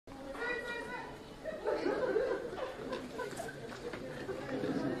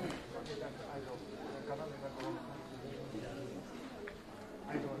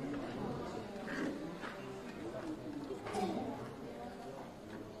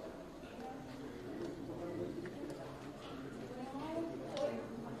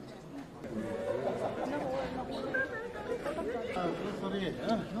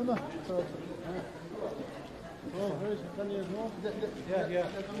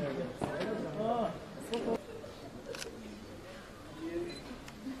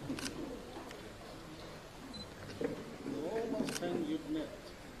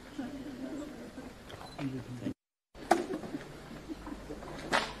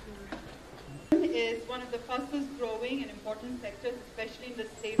Is one of the fastest growing and important sectors, especially in the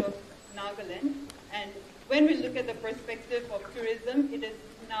state of Nagaland. And when we look at the perspective of tourism, it is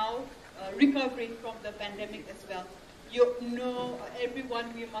now recovering from the pandemic as well. You know,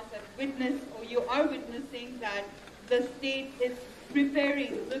 everyone, we must have witnessed, or you are witnessing, that the state is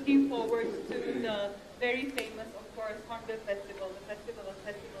preparing, looking forward to the very famous, of course, Hornbill Festival, the festival of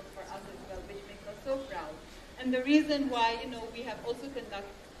festivals for us as well, which makes us so proud. And the reason why, you know, we have also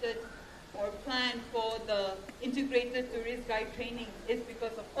conducted or planned for the integrated tourist guide training is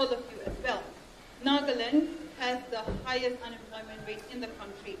because of all of you as well. Nagaland has the highest unemployment rate in the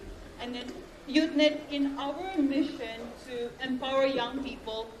country. And then YouthNet, in our mission to empower young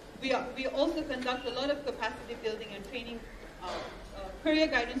people, we also conduct a lot of capacity building and training, career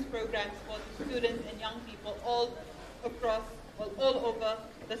guidance programs for the students and young people all across, all over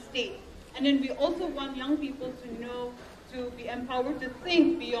the state. And then we also want young people to know, to be empowered to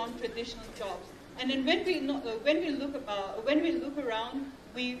think beyond traditional jobs. And then when we look around,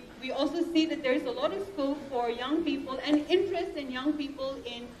 we also see that there is a lot of scope for young people and interest in young people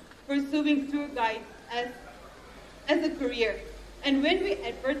in pursuing tour guides as a career. And when we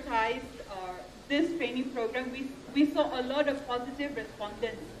advertised this training program, we saw a lot of positive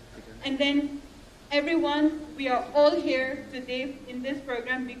respondents. And then everyone, we are all here today in this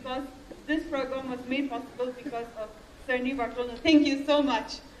program because this program was made possible because of Cerny Bartolo. Thank you so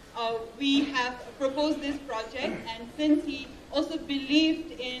much. We have proposed this project, and since he also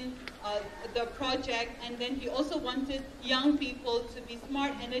believed in the project, and then he also wanted young people to be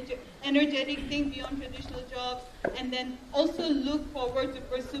smart, energetic, think beyond traditional jobs, and then also look forward to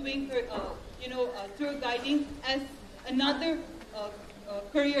pursuing, tour guiding as another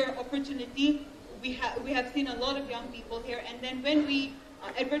career opportunity. We have seen a lot of young people here, and then when we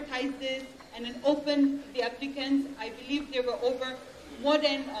advertised this and then opened the applicants, I believe there were over more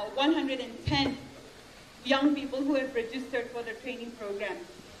than 110 young people who have registered for the training program.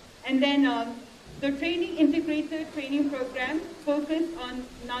 And then the integrated training program focused on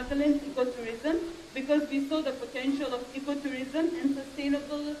Nagaland ecotourism because we saw the potential of ecotourism and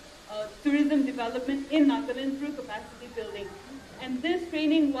sustainable tourism development in Nagaland through capacity building. And this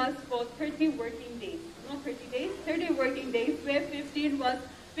training was for 30 working days, not 30 days, 30 working days, where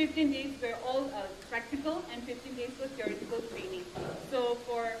 15 days were all practical and 15 days was theoretical training. So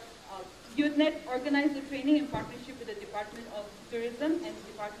for YouthNet organized the training in partnership with the Department of Tourism and the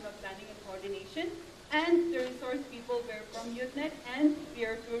Department of Planning and Coordination, and the resource people were from YouthNet and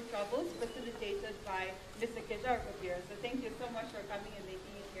Beer Tour Travels facilitated by Mr. Kedar Kabir. So thank you so much for coming and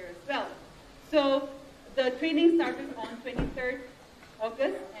making it here as well. So the training started on 23rd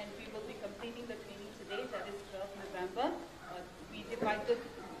August, and we will be completing the training today, that is 12th November. We divided,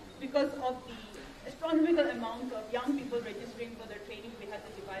 because of the astronomical amount of young people registering for the training, we had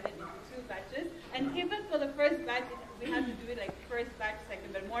to divide it into 2 batches. And even for the first batch, we had to do it like first batch,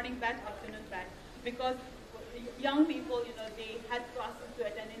 second batch, morning batch, afternoon batch, because young people, they had classes to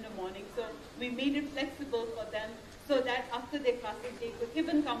attend in the morning. So we made it flexible for them so that after their classes, they could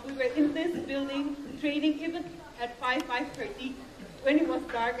even come. We were in this building training even at 5:30 when it was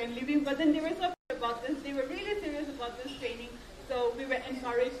dark and leaving, but then they were so about this. They were really serious about this training. So we were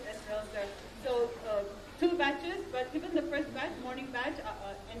encouraged as well, sir. So 2 batches, but even the first batch, morning batch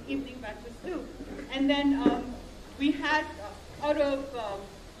and evening batches too. And then we had out of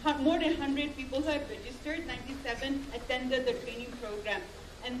more than 100 people who have registered, 97 attended the training program.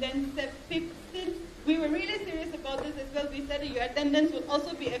 And then since we were really serious about this as well, we said your attendance will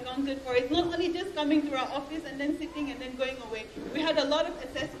also be accounted for. It's not only just coming to our office and then sitting and then going away. We had a lot of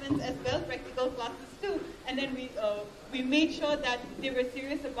assessments as well, practical classes too. And then we made sure that they were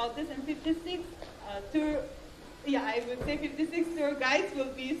serious about this, and 56 I would say 56 tour guides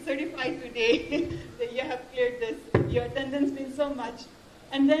will be certified today that you have cleared this. Your attendance means so much.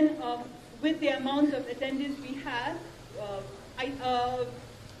 And then with the amount of attendance we have,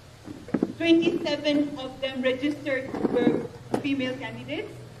 27 of them registered were female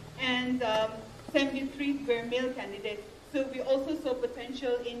candidates, and 73 were male candidates. So we also saw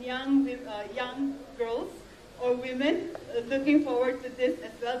potential in young girls or women looking forward to this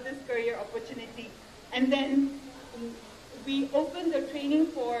as well, this career opportunity. And then we opened the training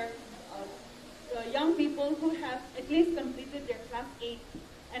for young people who have at least completed their class 8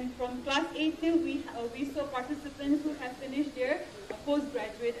 And from class 8 till we saw participants who have finished their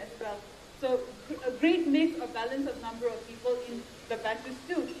postgraduate as well. So a great mix or balance of number of people in the batches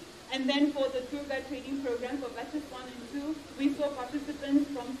too. And then for the tour guide training program for batches 1 and 2, we saw participants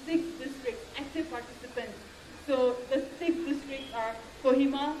from 6 districts, active participants. So the 6 districts are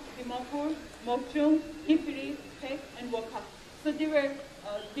Kohima, Dimapur, Mokchung, Hipiri, Pek, and Wokha. So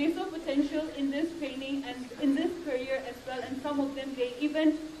they saw potential in this training and in this career as well, and some of them, they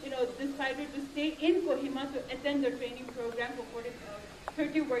even decided to stay in Kohima to attend the training program for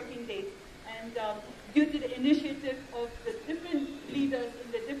 30 working days. And due to the initiative of the different leaders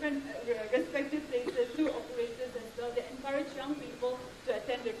in the different respective places, tour operators as well, they encourage young people to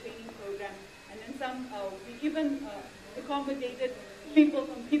attend the training program. And then we even accommodated people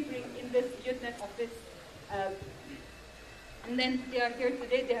from Hipri in this YouthNet office. And then they are here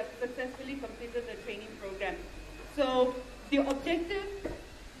today. They have successfully completed the training program. So the objective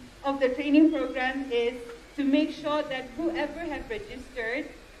of the training program is to make sure that whoever have registered,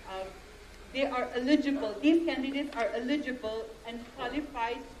 they are eligible. These candidates are eligible and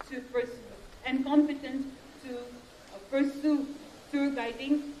qualified to pursue and competent to pursue tour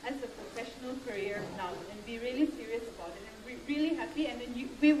guiding as a professional career now, and be really serious about it. And we're really happy, and then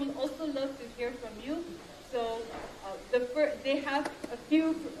we will also love to hear from you. So they have a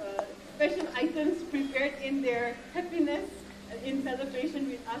few special items prepared in their happiness in celebration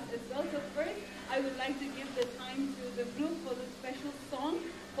with us as well. So first, I would like to give the time to the group for the special song,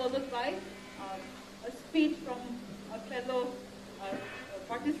 followed by a speech from a fellow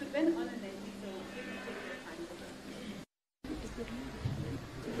participant on an NLTV. So you can take your time.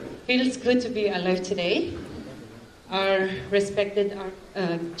 Feels good to be alive today. Our respected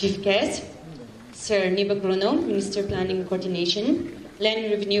chief guest, Sir Niba Grono, Minister Planning and Coordination,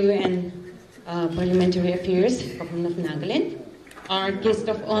 Land Revenue and Parliamentary Affairs, Government of Nagaland. Our guest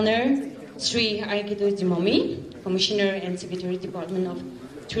of honor, Sri Aikido Jimomi, Commissioner and Secretary Department of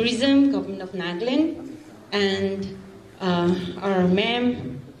Tourism, Government of Nagaland, and our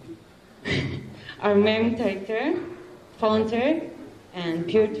ma'am director, founder, and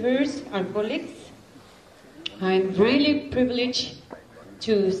peer tours, our colleagues. I'm really privileged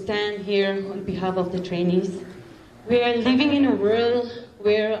to stand here on behalf of the trainees. We are living in a world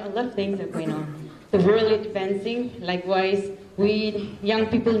where a lot of things are going on. The world is advancing. Likewise, we young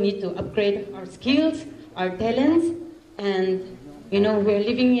people need to upgrade our skills, our talents, and we're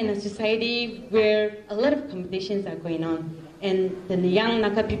living in a society where a lot of competitions are going on. And the young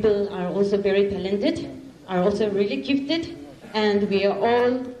Naka people are also very talented, are also really gifted, and we are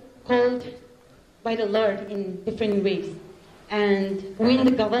all called by the Lord in different ways. And we in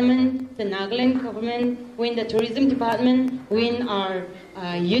the government, the Nagaland government, we in the tourism department, we in our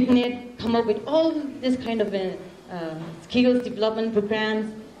YouthNet come up with all this kind of skills development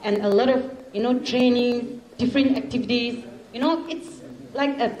programs and a lot of training, different activities. It's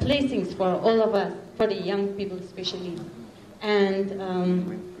like a blessings for all of us, for the young people especially. And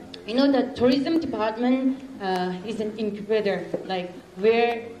the tourism department is an incubator, like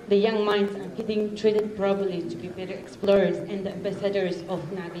where the young minds are getting treated properly to be better explorers and the ambassadors of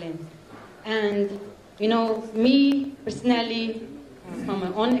Nagaland. And me personally, from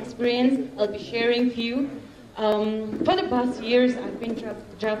my own experience, I'll be sharing with you. For the past years, I've been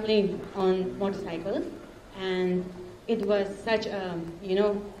traveling on motorcycles, and it was such a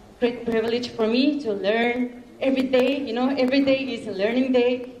great privilege for me to learn every day. Every day is a learning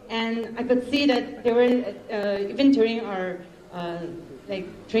day, and I could see that there were even during our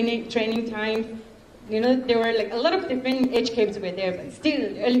training times, there were a lot of different age caves were there, but still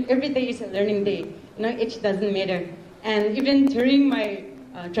every day is a learning day. Age doesn't matter. And even during my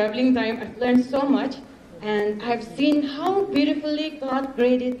traveling time, I've learned so much, and I've seen how beautifully God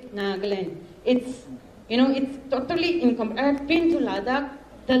created Nagaland. It's totally incomparable. I've been to Ladakh.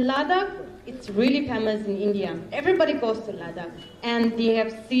 The Ladakh, it's really famous in India. Everybody goes to Ladakh, and they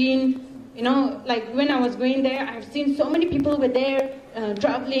have seen, when I was going there, I've seen so many people were there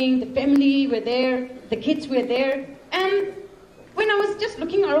traveling. The family were there, the kids were there, and when I was just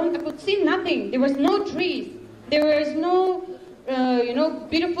looking around, I could see nothing. There was no trees. There was no,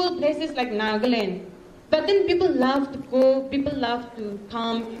 beautiful places like Nagaland. But then people love to go, people love to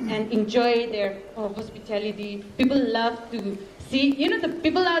come and enjoy their hospitality. People love to see, the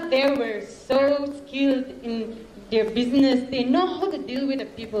people out there were so skilled in their business. They know how to deal with the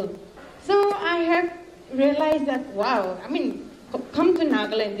people. So I have realized that, wow, come to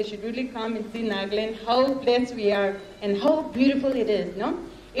Nagaland. They should really come and see Nagaland, how blessed we are and how beautiful it is, no?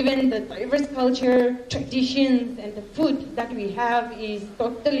 Even the diverse culture, traditions, and the food that we have is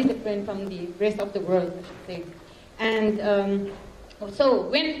totally different from the rest of the world, I should say. And So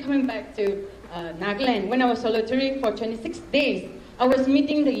when coming back to Nagaland, when I was solo touring for 26 days, I was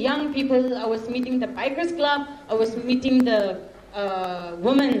meeting the young people, I was meeting the bikers club, I was meeting the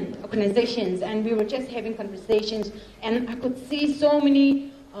women organizations, and we were just having conversations, and I could see so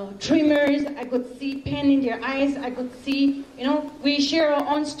many dreamers, I could see pain in their eyes, I could see, we share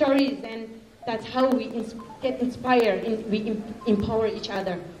our own stories, and that's how we get inspired, and we empower each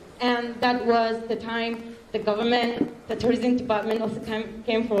other. And that was the time the government, the tourism department also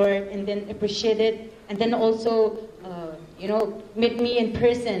came forward and then appreciated, and then also, met me in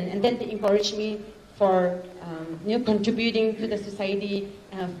person, and then they encouraged me for contributing to the society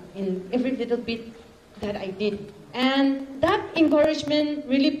in every little bit that I did. And that encouragement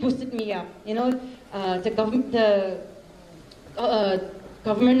really boosted me up. The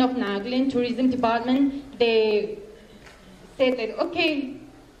government of Nagaland tourism department, they said that, okay,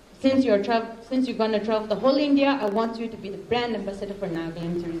 since you're going to travel the whole India, I want you to be the brand ambassador for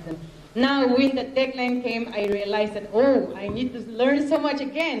Nagaland tourism. Now, when the deadline came, I realized that, oh, I need to learn so much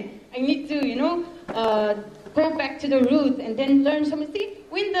again. I need to, go back to the roots and then learn something. See,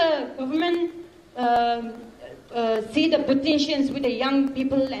 when the government see the potentials with the young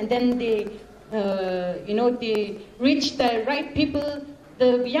people, and then they, they reach the right people,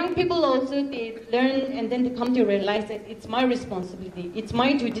 the young people also, they learn, and then they come to realize that it's my responsibility, it's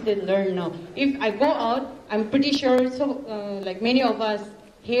my duty to learn now. If I go out, I'm pretty sure, like many of us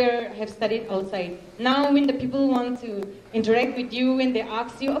here have studied outside. Now when the people want to interact with you, when they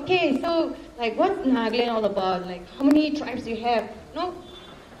ask you, okay, so like what's Nagaland all about? Like how many tribes do you have?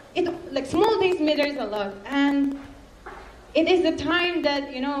 Like small things matters a lot. And it is the time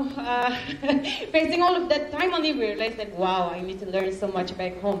that, facing all of that time only we realize that, wow, I need to learn so much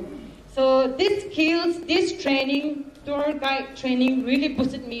back home. So these skills, this training, tour guide training really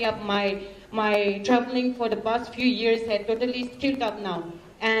boosted me up. My traveling for the past few years had totally skilled up now.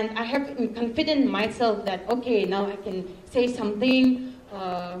 And I have confidence in myself that, okay, now I can say something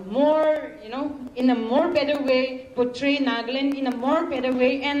more, in a more better way, portray Nagaland in a more better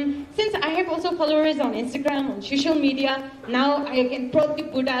way. And since I have also followers on Instagram, on social media, now I can proudly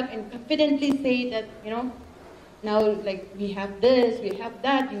put up and confidently say that, now like we have this, we have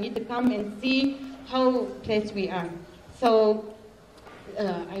that, you need to come and see how blessed we are. So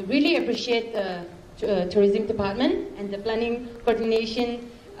I really appreciate the tourism department and the planning coordination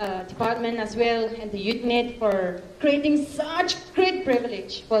department as well, and the YouthNet for creating such great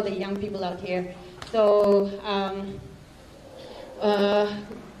privilege for the young people out here. So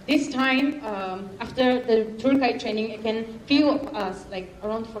this time, after the tour guide training, again, few of us, like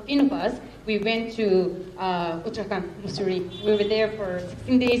around 14 of us, we went to Uttarakhand, Mussoorie. We were there for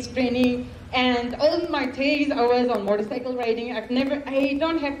 16 days training, and all my days I was on motorcycle riding. I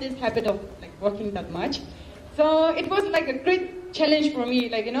don't have this habit of like walking that much. So it was like a great challenge for me,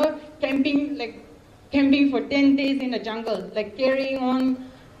 like, camping for 10 days in the jungle, like carrying on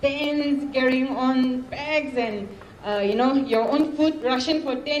tents, carrying on bags, and your own food ration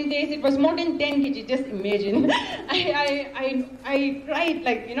for 10 days. It was more than 10 kg, just imagine. I cried,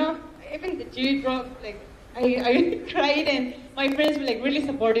 like, even the tear dropped, like, I cried, and my friends were like really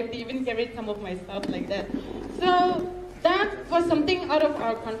supportive. They even carried some of my stuff like that. So that was something out of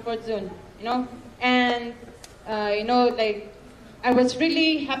our comfort zone, and like I was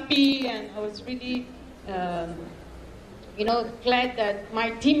really happy, and I was really, glad that my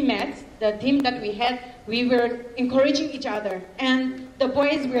teammates, the team that we had, we were encouraging each other, and the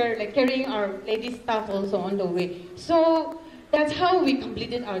boys were like carrying our ladies' stuff also on the way. So that's how we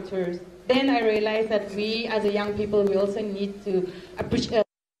completed our tours. Then I realized that we, as a young people, we also need to appreciate.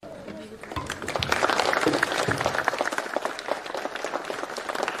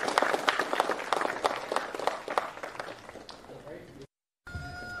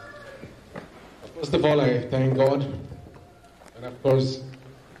 First of all, I thank God, and of course,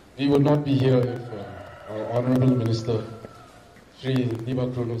 we would not be here if our Honorable Minister, Shri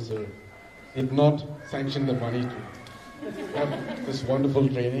Deepak Krono sir, did not sanction the money to have this wonderful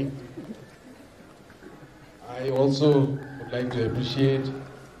training. I also would like to appreciate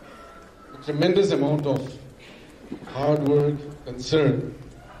the tremendous amount of hard work, concern,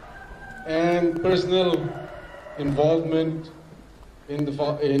 and personal involvement in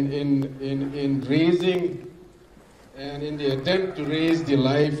raising and in the attempt to raise the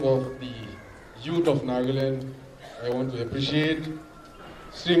life of the youth of Nagaland. I want to appreciate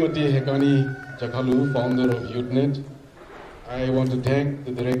Srimati Hekani Jakhalu, founder of YouthNet. I want to thank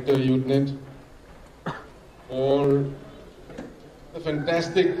the director YouthNet for the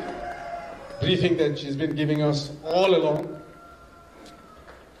fantastic briefing that she's been giving us all along.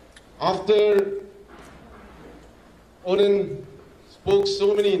 After Oren spoke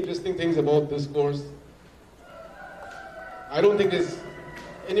so many interesting things about this course. I don't think there's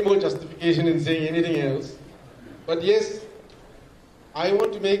any more justification in saying anything else. But yes, I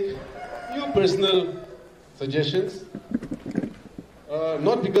want to make a few personal suggestions.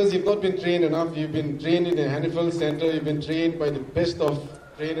 Not because you've not been trained enough, you've been trained in a Hannifal Center, you've been trained by the best of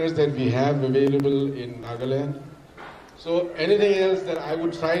trainers that we have available in Nagaland. So anything else that I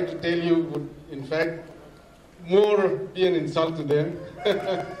would try to tell you would, in fact, more be an insult to them.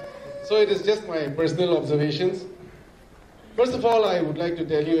 So it is just my personal observations. First of all, I would like to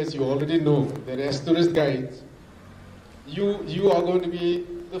tell you, as you already know, that as tourist guides, you are going to be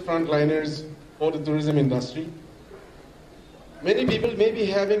the frontliners for the tourism industry. Many people may be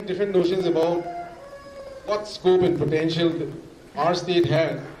having different notions about what scope and potential our state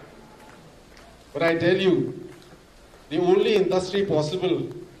has. But I tell you, the only industry possible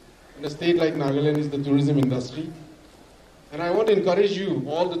in a state like Nagaland is the tourism industry. And I want to encourage you,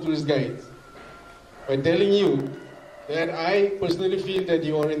 all the tourist guides, by telling you that I personally feel that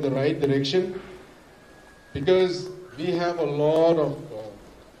you are in the right direction, because we have a lot of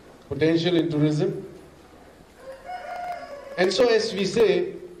potential in tourism. And so, as we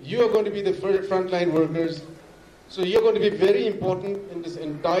say, you are going to be the frontline workers. So you're going to be very important in this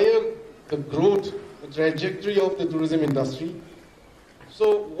entire the growth, the trajectory of the tourism industry.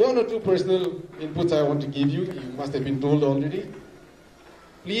 So one or two personal inputs I want to give you. You must have been told already.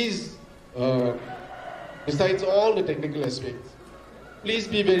 Please, besides all the technical aspects, please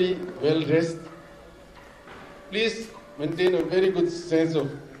be very well dressed. Please maintain a very good sense of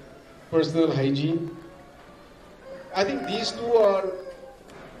personal hygiene. I think these two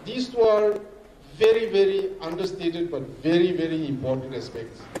are very, very understated but very, very important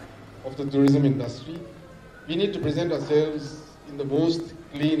aspects of the tourism industry. We need to present ourselves in the most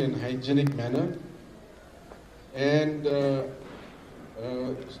clean and hygienic manner. And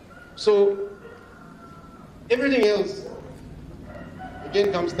so everything else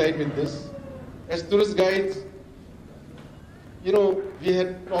again comes tight with this. As tourist guides, you know, we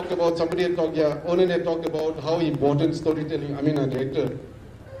had talked about, somebody had talked, Onan had talked about how important storytelling, our director.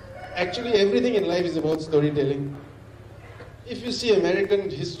 Actually, everything in life is about storytelling. If you see American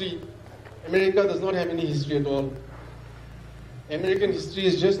history, America does not have any history at all. American history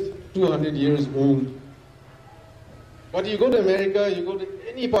is just 200 years old. But you go to America, you go to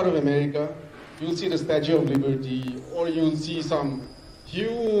any part of America, you'll see the Statue of Liberty, or you'll see some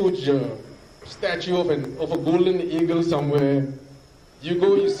huge statue of a golden eagle somewhere. You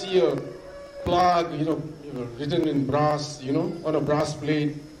go, you see a plaque, written in brass, on a brass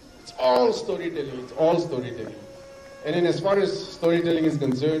plate. It's all storytelling. It's all storytelling. And then as far as storytelling is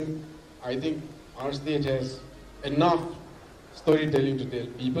concerned, I think our state has enough storytelling to tell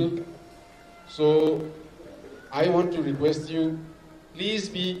people. So I want to request you, please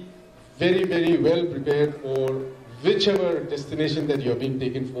be very, very well prepared for whichever destination that you're being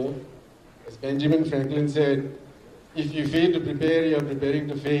taken for. As Benjamin Franklin said, if you fail to prepare, you're preparing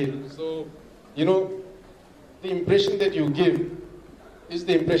to fail. So, the impression that you give is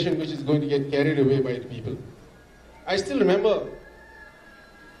the impression which is going to get carried away by the people. I still remember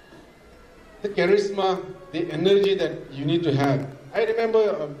the charisma, the energy that you need to have. I remember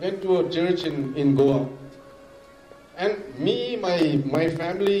I went to a church in Goa. And me, my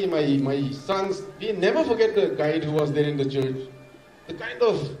family, my sons, we never forget the guide who was there in the church. The kind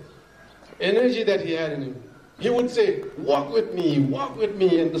of energy that he had in him. He would say, walk with me,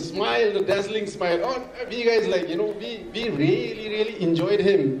 and the smile, the dazzling smile. Oh, we guys we really, really enjoyed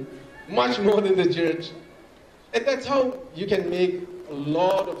him much more than the church. And that's how you can make a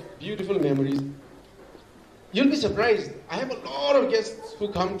lot of beautiful memories. You'll be surprised. I have a lot of guests who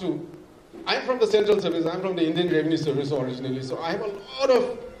come to. I'm from the Central Service. I'm from the Indian Revenue Service originally. So I have a lot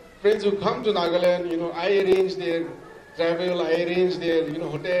of friends who come to Nagaland. I arrange their travel. I arrange their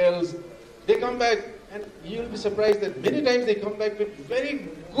hotels. They come back, and you'll be surprised that many times they come back with very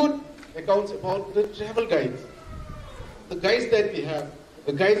good accounts about the travel guides. The guides that we have,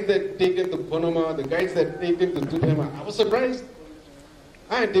 the guides that take them to Konoma, the guides that take them to Dubhema. I was surprised.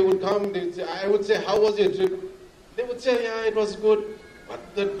 And they would come, I would say, how was your trip? They would say, yeah, it was good. But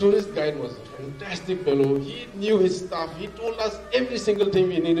the tourist guide was a fantastic fellow. He knew his stuff. He told us every single thing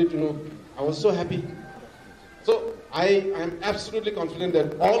we needed to know. I was so happy. So I am absolutely confident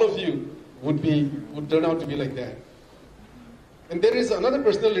that all of you would turn out to be like that. And there is another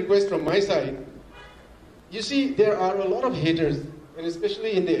personal request from my side. You see, there are a lot of haters, and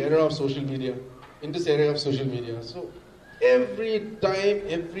especially in the era of social media, in this area of social media. So every time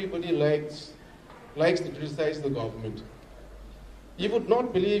everybody likes to criticize the government. You would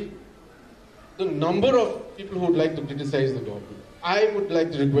not believe the number of people who would like to criticize the government. I would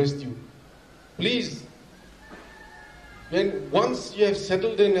like to request you, please, once you have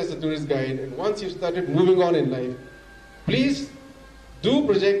settled in as a tourist guide and once you've started moving on in life, please do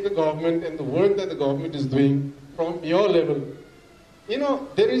project the government and the work that the government is doing from your level. You know,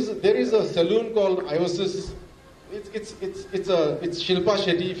 there is a saloon called IOSIS. It's Shilpa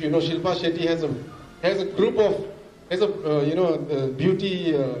Shetty. If you know, Shilpa Shetty has a group of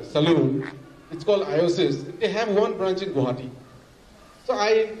beauty saloon. It's called IOSIS. They have one branch in Guwahati. So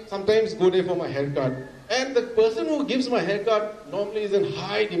I sometimes go there for my haircut. And the person who gives my haircut normally is in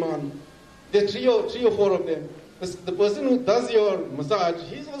high demand. There are three or four of them. The person who does your massage,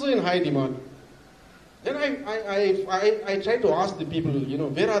 he's also in high demand. Then I try to ask the people,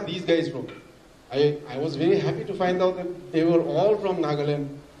 where are these guys from? I was very happy to find out that they were all from Nagaland.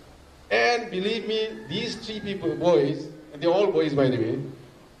 And believe me, these three people, boys, and they're all boys by the way,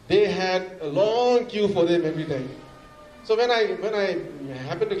 they had a long queue for them every time. So when I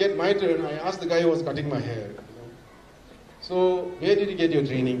happened to get my turn, I asked the guy who was cutting my hair, so where did you get your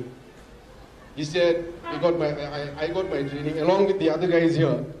training? He said, I got my training along with the other guys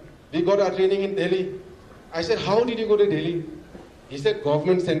here. We got our training in Delhi. I said, how did you go to Delhi? He said,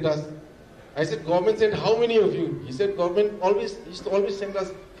 government sent us. I said, government sent how many of you? He said, government used to always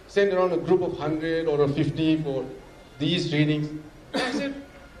send around a group of 100 or 50 for these trainings. And I said,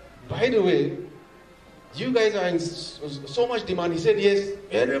 by the way, you guys are in so much demand. He said, yes,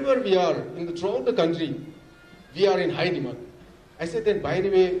 wherever we are, throughout the country, we are in high demand. I said, then by the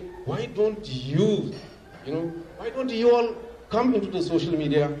way, why don't you all come into the social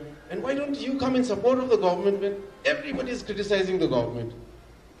media and why don't you come in support of the government when everybody is criticizing the government?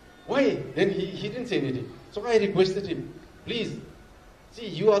 Why? Then he didn't say anything. So I requested him, please, see,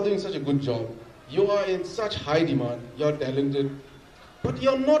 you are doing such a good job. You are in such high demand. You are talented. But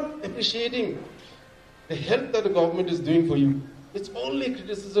you are not appreciating the help that the government is doing for you. It's only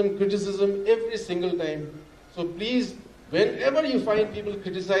criticism every single time. So please, whenever you find people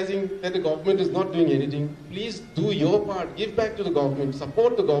criticizing that the government is not doing anything, please do your part. Give back to the government.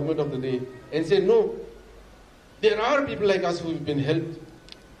 Support the government of the day. And say, no, there are people like us who have been helped.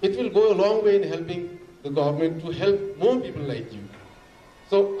 It will go a long way in helping the government to help more people like you.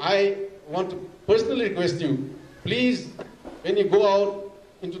 So I want to personally request you, please, when you go out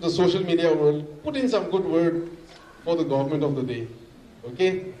into the social media world, put in some good word for the government of the day.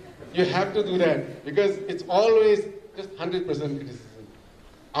 Okay? You have to do that because it's always just 100% criticism.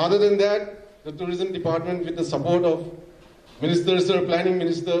 Other than that, the tourism department with the support of Minister, Sir, Planning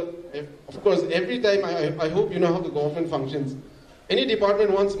Minister, of course, every time, I hope you know how the government functions. Any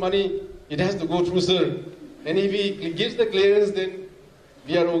department wants money, it has to go through Sir. And if he gives the clearance, then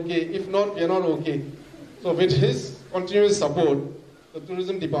we are okay. If not, we are not okay. So with his continuous support, the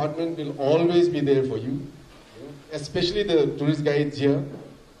tourism department will always be there for you, especially the tourist guides here.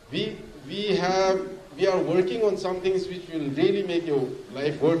 We are working on some things which will really make your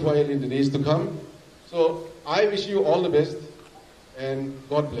life worthwhile in the days to come. So I wish you all the best and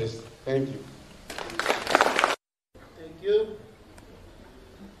God bless. Thank you. Thank you.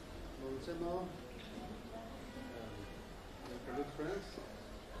 Nonseno, good friends.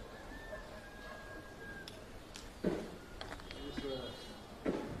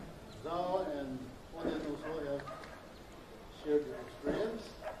 Zhao and Oden also have shared their experience.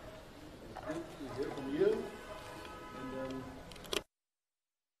 It's good to hear from you. And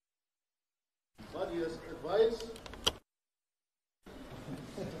what is advice?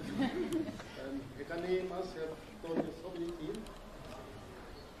 And Ekani must have told you so many things.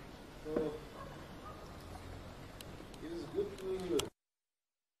 So it is good to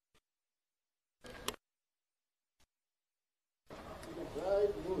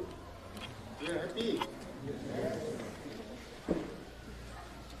right mood. You are happy? Yes.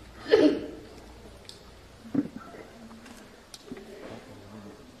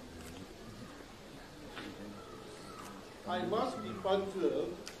 I must be punctual,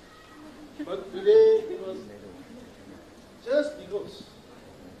 but today it was just because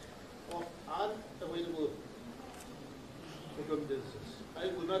of unavoidable circumstances. I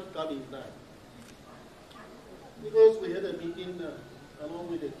could not come in time. Because we had a meeting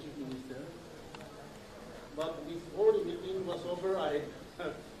along with the Chief Minister, but before the meeting was over, I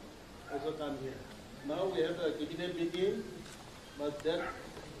also come here. Now we have a cabinet meeting, but that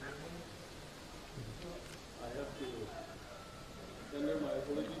I have to tender my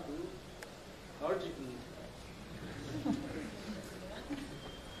apology to our Chief Minister.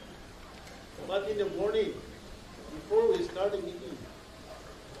 But in the morning, before we start the meeting,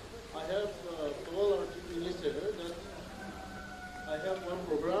 I have told our Chief Minister that I have one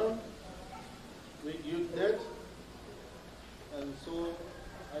program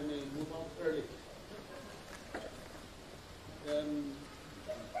I may move out early. Then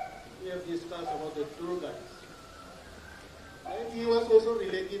we have discussed about the tour guides. And he was also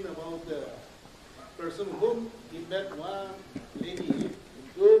relating about the person whom he met one lady,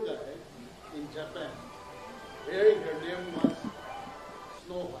 tour guide in Japan, where her name was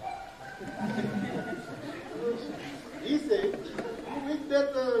Snow White. He said, with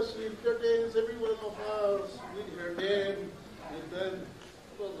that she entertains every one of us with her name, and then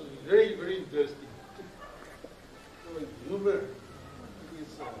it was very, very interesting. So humor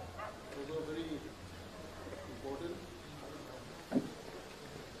is also very important.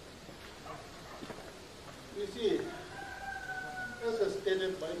 You see, as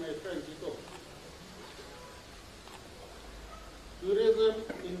stated by my friend Tito, tourism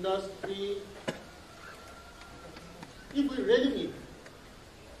industry, if we really mean,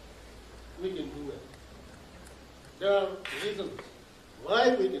 we can do it. There are reasons why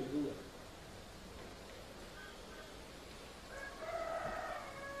we can do it.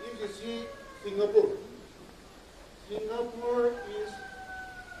 If you see Singapore, Singapore is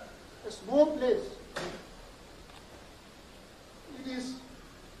a small place. It is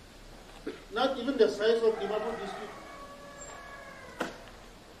not even the size of Dimapur district,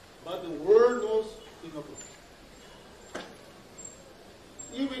 but the world knows Singapore.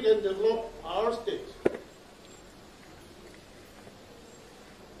 If we can develop our state,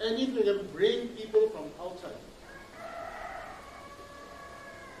 and if we can bring people from outside,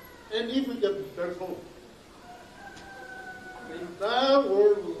 and if we can perform, the entire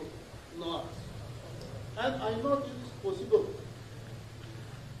world will know us. And I know it is possible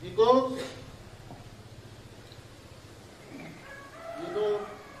because, you know,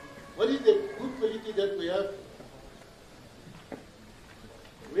 what is the good quality that we have?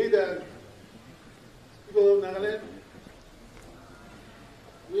 We, the people of Nagaland,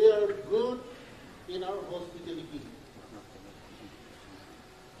 we are good in our hospitality.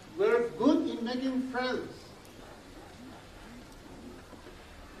 We are good in making friends.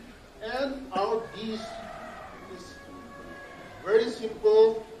 And our dish is very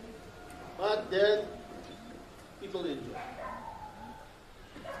simple, but then people enjoy.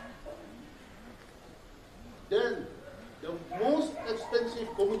 Then, the most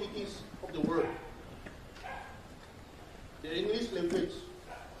expensive commodities of the world, the English language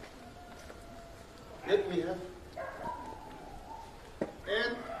that we have,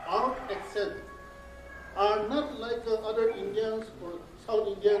 and our accent are not like other Indians or South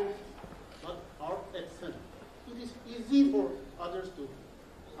Indians, but our accent. It is easy for others to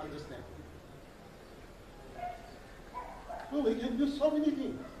understand. So we can do so many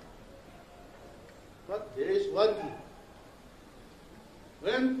things. But there is one thing.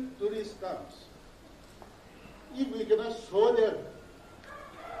 When tourists comes, if we cannot show them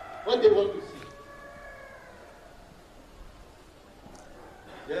what they want to see,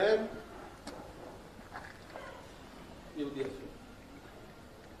 then it will be a failure.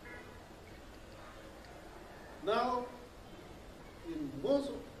 Now, in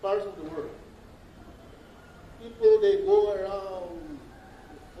most parts of the world, people, they go around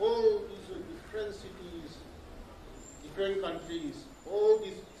all these different cities, different countries, all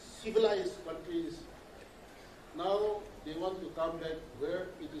these civilized countries. Now they want to come back where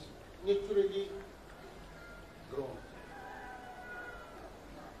it is naturally grown.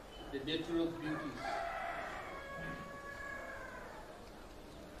 The natural beauties.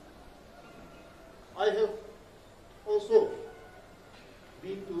 I have also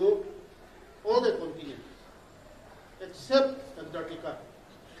been to all the continents, except Antarctica.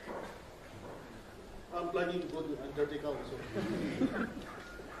 I'm planning to go to Antarctica also.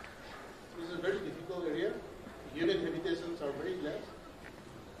 This is a very difficult area. Human habitations are very less.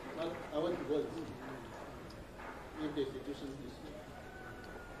 But I want to go and see if the situation is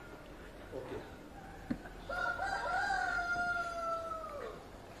okay.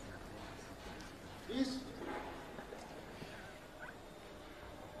 This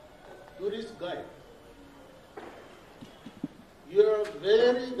tourist guide, you are a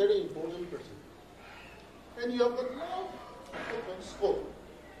very, very important person. And you have got a lot of scope.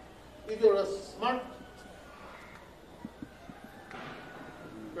 If you are a smart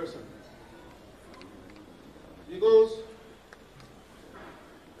person, because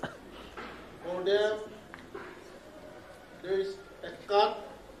for them there is a cut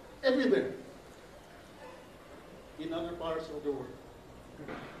everywhere in other parts of the world.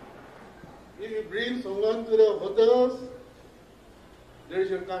 If you bring someone to the hotels, there is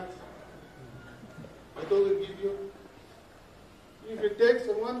your cut. Hotel will give you. If you take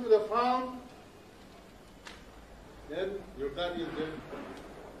someone to the farm, then your cut is there.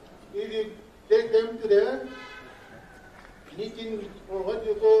 if you take them to their knitting or what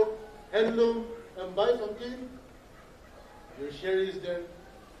you call handloom and buy something, your share is there.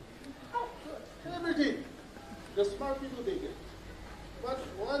 Everything. The smart people they get. But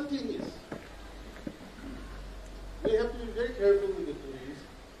one thing is, we have to be very careful with the police.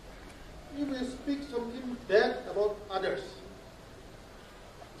 If we speak something bad about others,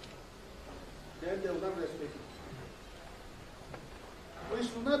 then they will not respect it. We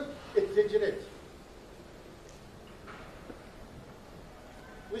should not exaggerate.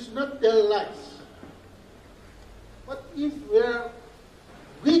 We should not tell lies. But if we are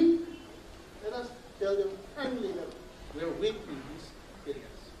weak, let us tell them frankly that we are weak in these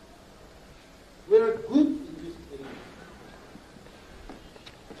areas. We are good in these areas.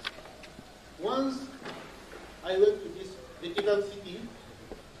 Once I went to this Vatican City,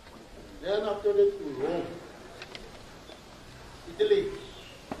 then after that to Rome, Italy.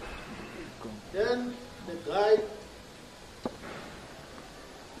 Then the guide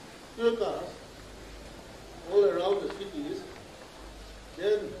took us all around the cities.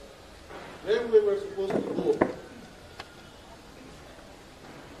 Then when we were supposed to go,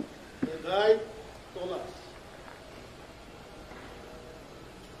 the guide told us,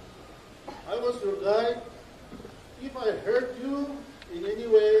 I was your guide. If I hurt you in any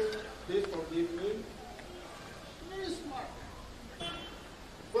way, please forgive me. Very smart.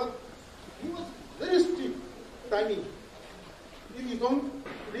 But he was very strict timing. If you don't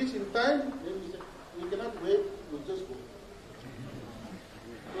reach in time, then he said, we cannot wait, we'll just go.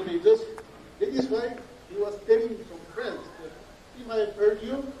 So that is why he was telling some friends that if I hurt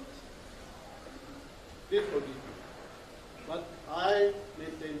you, please forgive me. But I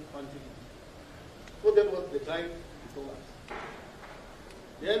maintain continuity. So that was the guide he told us.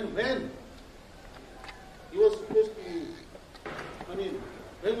 Then when he was supposed to,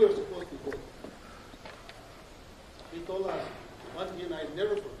 when we were supposed to go, he told us one thing I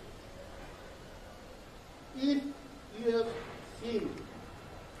never forget. If you have seen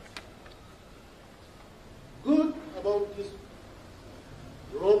good about these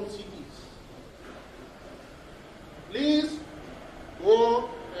Rome cities, please go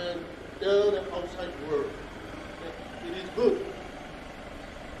and tell the outside world that it is good.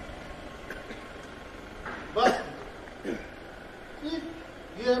 But if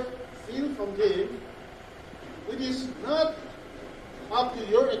you have seen from him which is not up to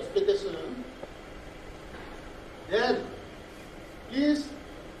your expectation, then please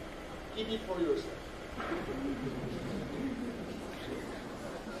keep it for yourself.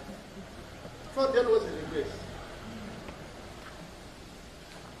 So that was a request.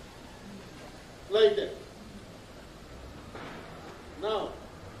 Like that. Now,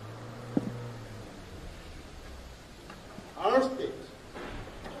 our state,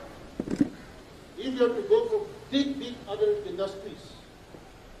 if you have to go for big other industries,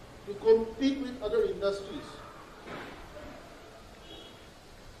 to compete with other industries,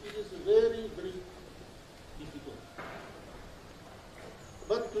 it is very, very difficult.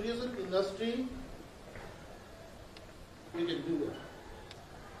 But tourism industry, we can do that.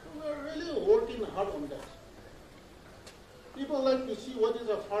 We are really working hard on that. People like to see what is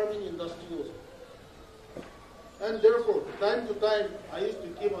a farming industry also. And therefore, time to time, I used to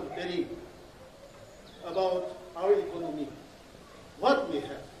keep on telling about our economy, what we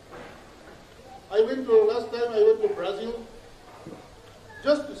have. Last time I went to Brazil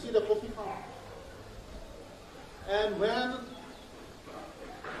just to see the coffee farm. And when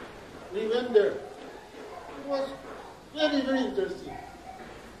we went there, it was very, very interesting.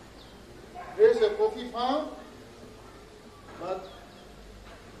 There is a coffee farm, but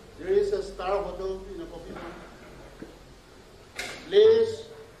there is a star hotel in a coffee farm. Place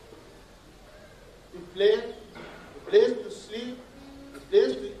to play, a place to sleep, a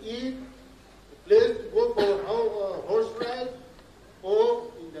place to eat, a place to go for a horse ride,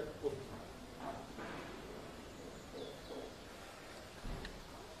 all in that coffee farm.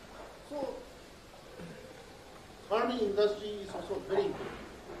 So, farming industry is also very important.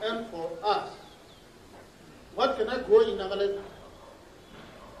 And for us, what can I grow in Nagaland?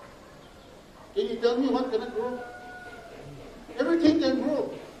 Can you tell me what can I grow? Everything can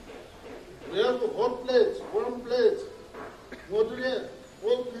grow. We have hot plates, warm plates, moderate,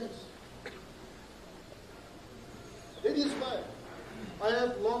 cold plates. That is why I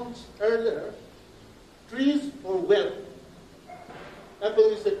have launched earlier trees for wealth.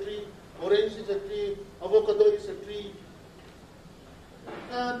 Apple is a tree, orange is a tree, avocado is a tree.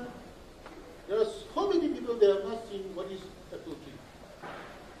 And there are so many people they have not seen what is apple tree.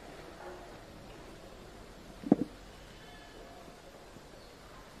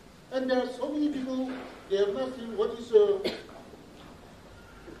 And there are so many people, they have not seen what is a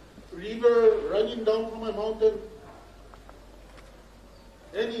river running down from a mountain.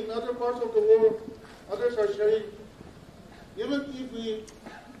 And in other parts of the world, others are sharing. Even if we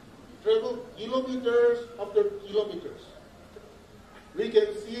travel kilometers after kilometers, we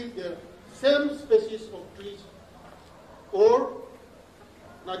can see the same species of trees or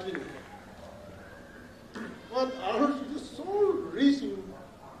nothing. But ours is so rich in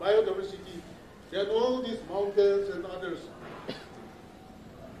biodiversity than all these mountains and others.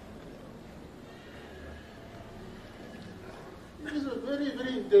 It is very,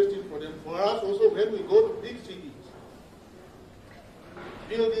 very interesting for them. For us also, when we go to big cities,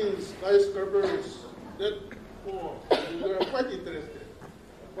 buildings, skyscrapers, that, oh, we are quite interested.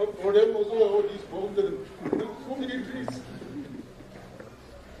 But for them also, all these mountains, so many trees.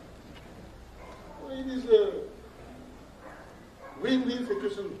 So it is a win-win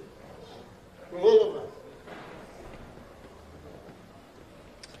situation for all of us.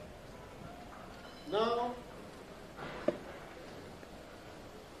 Now,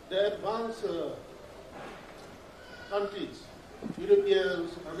 the advanced countries,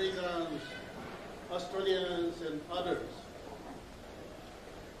 Europeans, Americans, Australians, and others,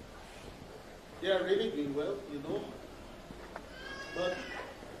 they are really doing well, you know. But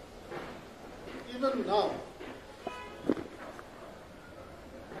even now,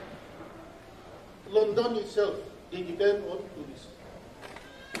 London itself, they depend on tourists.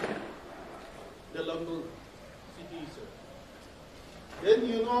 The London city itself. Then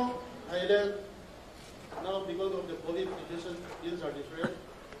you know, Thailand, now because of the COVID situation, things are different.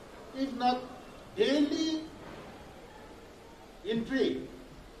 If not, daily entry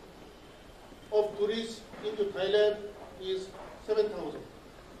of tourists into Thailand is 7,000.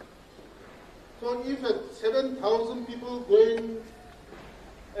 So if 7,000 people going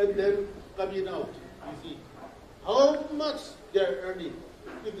and then coming out, you see, how much they are earning.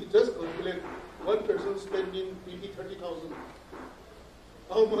 If you just calculate one person spending 20, 30,000,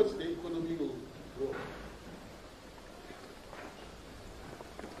 how much the economy will grow.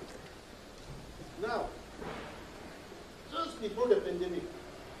 Now, just before the pandemic,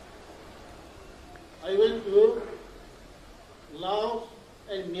 I went to Laos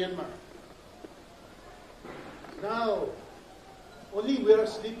and Myanmar. Now, only we are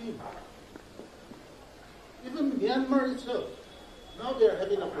sleeping. Even Myanmar itself, now they are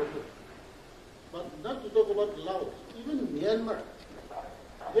having a problem. But not to talk about Laos, even Myanmar,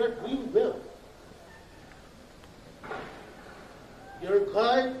 they are doing well. Their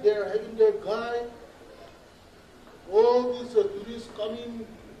guide, they are having their guide. All these tourists coming,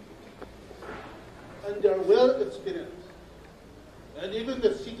 and they are well experienced. And even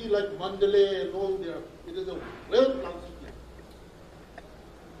the city like Mandalay and all there, it is a well-planned city.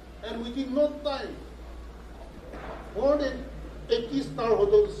 And within no time, more than 80-star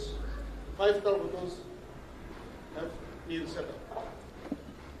hotels, 5-star hotels have been set up.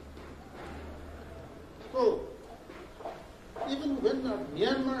 So, even when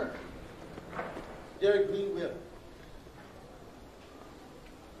Myanmar, they are doing well.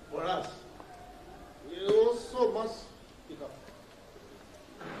 For us, we also must pick up.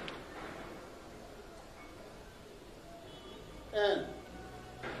 And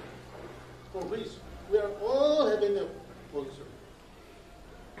for which we are all having a concern.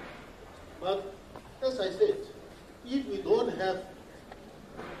 But as I said, if we don't have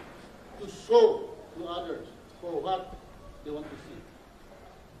to show to others for what they want to see,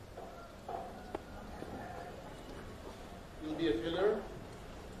 you'll be a failure.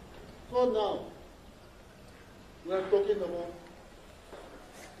 So now, we are talking about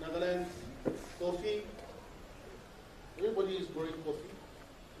Nagaland coffee. Everybody is growing coffee.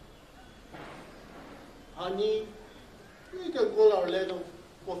 Honey, we can call our land of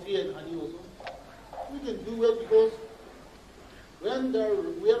coffee and honey also. We can do well because when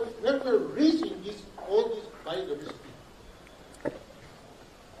we're reaching all this biodiversity,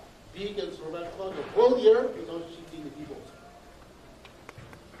 we can survive for the whole year without cheating the people.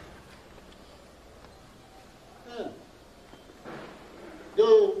 And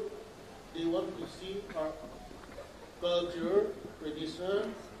though they want to see our culture,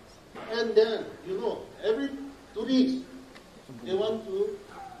 tradition, and then, you know, every tourist, they want to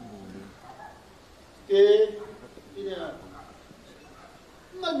stay in a,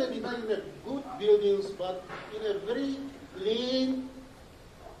 maybe not in a good buildings, but in a very clean